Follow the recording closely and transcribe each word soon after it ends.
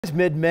It's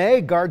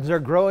mid-May, gardens are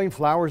growing,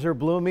 flowers are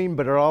blooming,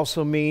 but it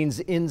also means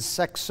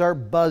insects are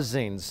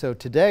buzzing. So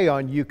today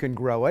on You Can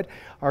Grow It,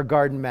 our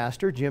garden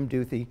master, Jim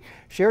Duthie,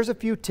 shares a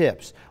few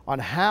tips on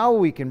how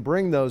we can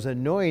bring those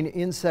annoying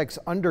insects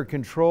under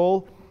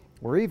control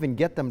or even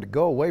get them to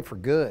go away for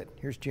good.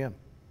 Here's Jim.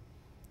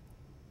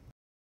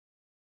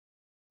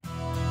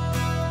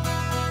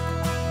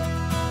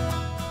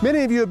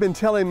 Many of you have been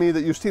telling me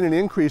that you've seen an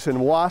increase in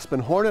wasp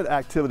and hornet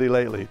activity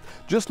lately.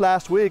 Just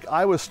last week,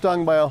 I was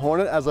stung by a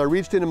hornet as I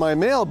reached into my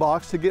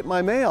mailbox to get my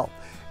mail.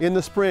 In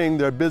the spring,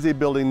 they're busy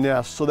building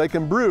nests so they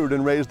can brood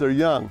and raise their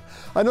young.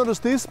 I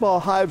noticed these small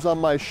hives on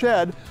my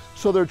shed,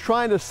 so they're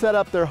trying to set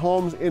up their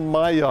homes in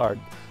my yard.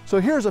 So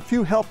here's a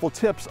few helpful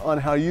tips on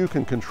how you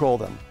can control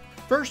them.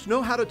 First,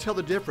 know how to tell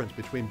the difference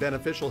between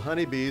beneficial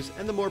honeybees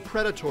and the more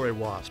predatory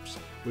wasps.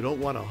 We don't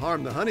want to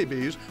harm the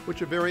honeybees,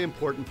 which are very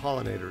important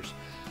pollinators.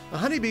 A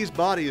honeybee's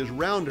body is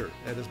rounder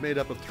and is made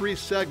up of 3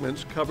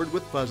 segments covered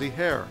with fuzzy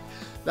hair.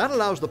 That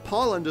allows the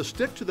pollen to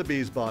stick to the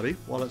bee's body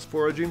while it's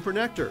foraging for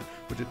nectar,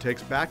 which it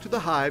takes back to the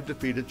hive to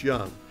feed its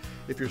young.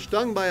 If you're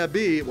stung by a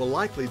bee, it will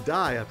likely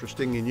die after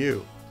stinging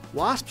you.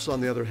 Wasps,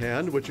 on the other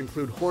hand, which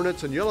include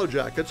hornets and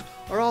yellowjackets,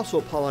 are also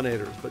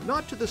pollinators, but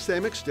not to the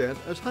same extent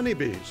as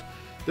honeybees.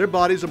 Their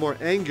bodies are more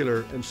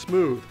angular and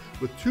smooth,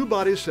 with 2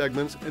 body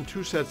segments and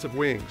 2 sets of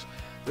wings.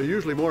 They're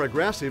usually more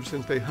aggressive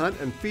since they hunt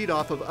and feed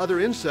off of other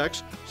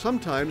insects,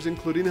 sometimes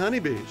including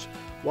honeybees.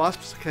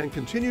 Wasps can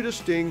continue to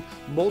sting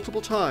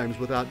multiple times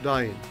without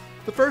dying.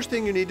 The first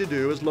thing you need to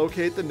do is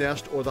locate the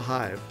nest or the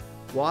hive.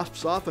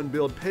 Wasps often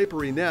build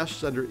papery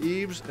nests under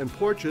eaves and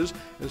porches,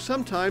 and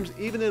sometimes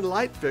even in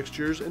light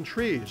fixtures and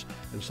trees,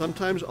 and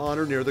sometimes on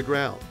or near the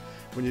ground.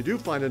 When you do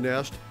find a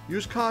nest,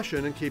 use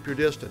caution and keep your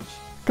distance.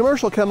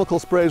 Commercial chemical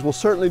sprays will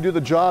certainly do the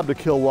job to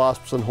kill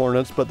wasps and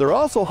hornets, but they're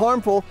also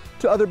harmful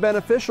to other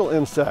beneficial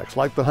insects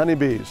like the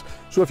honeybees.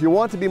 So if you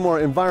want to be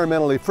more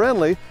environmentally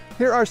friendly,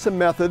 here are some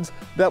methods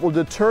that will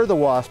deter the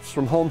wasps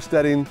from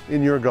homesteading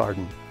in your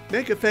garden.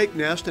 Make a fake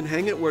nest and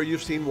hang it where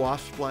you've seen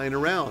wasps flying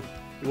around.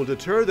 It will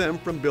deter them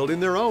from building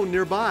their own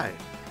nearby.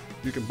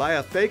 You can buy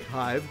a fake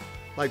hive,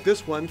 like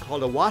this one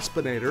called a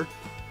waspinator,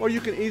 or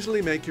you can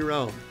easily make your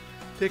own.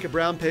 Take a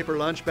brown paper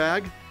lunch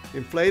bag,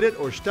 inflate it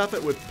or stuff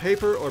it with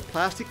paper or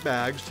plastic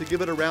bags to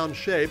give it a round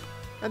shape,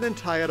 and then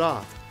tie it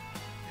off.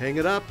 Hang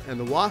it up and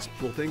the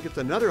wasps will think it's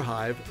another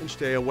hive and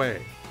stay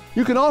away.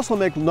 You can also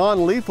make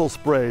non-lethal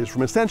sprays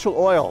from essential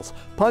oils.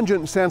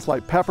 Pungent scents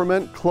like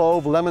peppermint,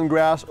 clove,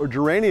 lemongrass, or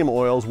geranium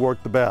oils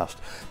work the best.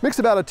 Mix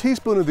about a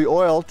teaspoon of the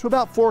oil to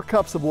about 4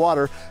 cups of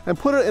water and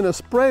put it in a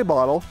spray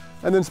bottle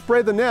and then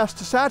spray the nest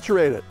to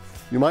saturate it.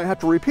 You might have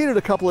to repeat it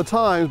a couple of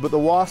times, but the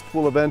wasps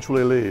will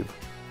eventually leave.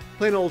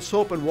 Plain old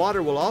soap and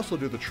water will also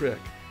do the trick.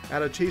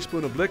 Add a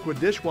teaspoon of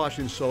liquid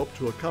dishwashing soap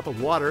to a cup of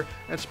water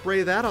and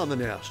spray that on the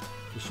nest.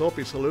 The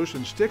soapy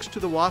solution sticks to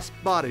the wasp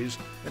bodies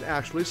and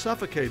actually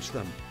suffocates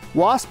them.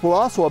 Wasp will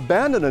also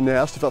abandon a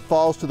nest if it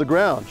falls to the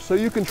ground, so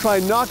you can try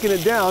knocking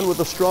it down with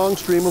a strong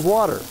stream of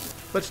water.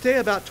 But stay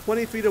about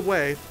 20 feet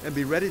away and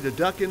be ready to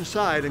duck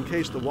inside in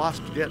case the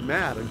wasps get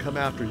mad and come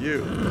after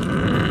you.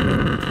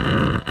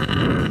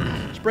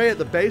 Spray at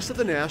the base of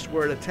the nest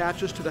where it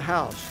attaches to the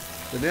house.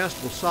 The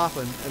nest will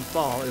soften and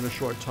fall in a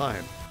short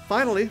time.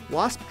 Finally,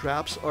 wasp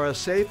traps are a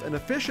safe and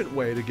efficient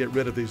way to get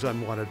rid of these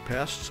unwanted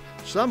pests.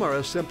 Some are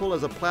as simple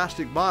as a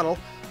plastic bottle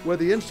where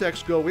the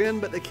insects go in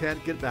but they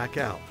can't get back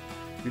out.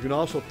 You can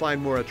also find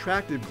more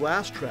attractive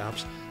glass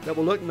traps that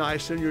will look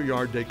nice in your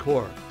yard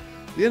decor.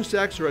 The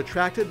insects are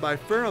attracted by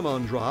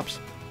pheromone drops,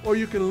 or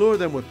you can lure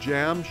them with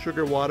jam,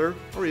 sugar water,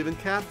 or even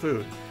cat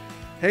food.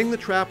 Hang the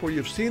trap where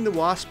you've seen the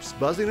wasps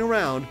buzzing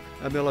around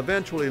and they'll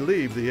eventually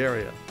leave the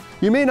area.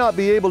 You may not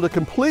be able to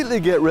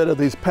completely get rid of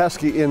these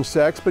pesky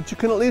insects, but you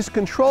can at least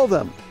control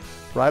them.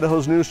 For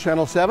Idaho's News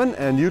Channel 7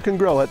 and You Can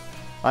Grow It,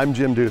 I'm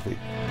Jim Duthie.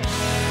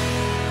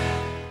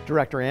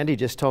 Director Andy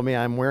just told me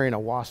I'm wearing a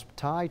wasp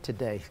tie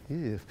today.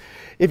 Ew.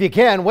 If you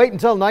can, wait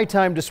until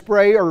nighttime to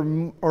spray or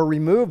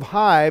remove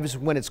hives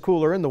when it's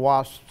cooler and the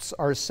wasps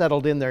are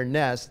settled in their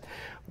nest.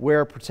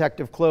 Wear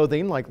protective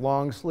clothing like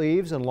long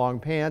sleeves and long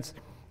pants.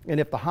 And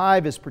if the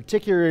hive is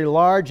particularly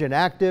large and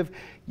active,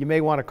 you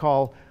may want to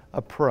call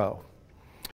a pro.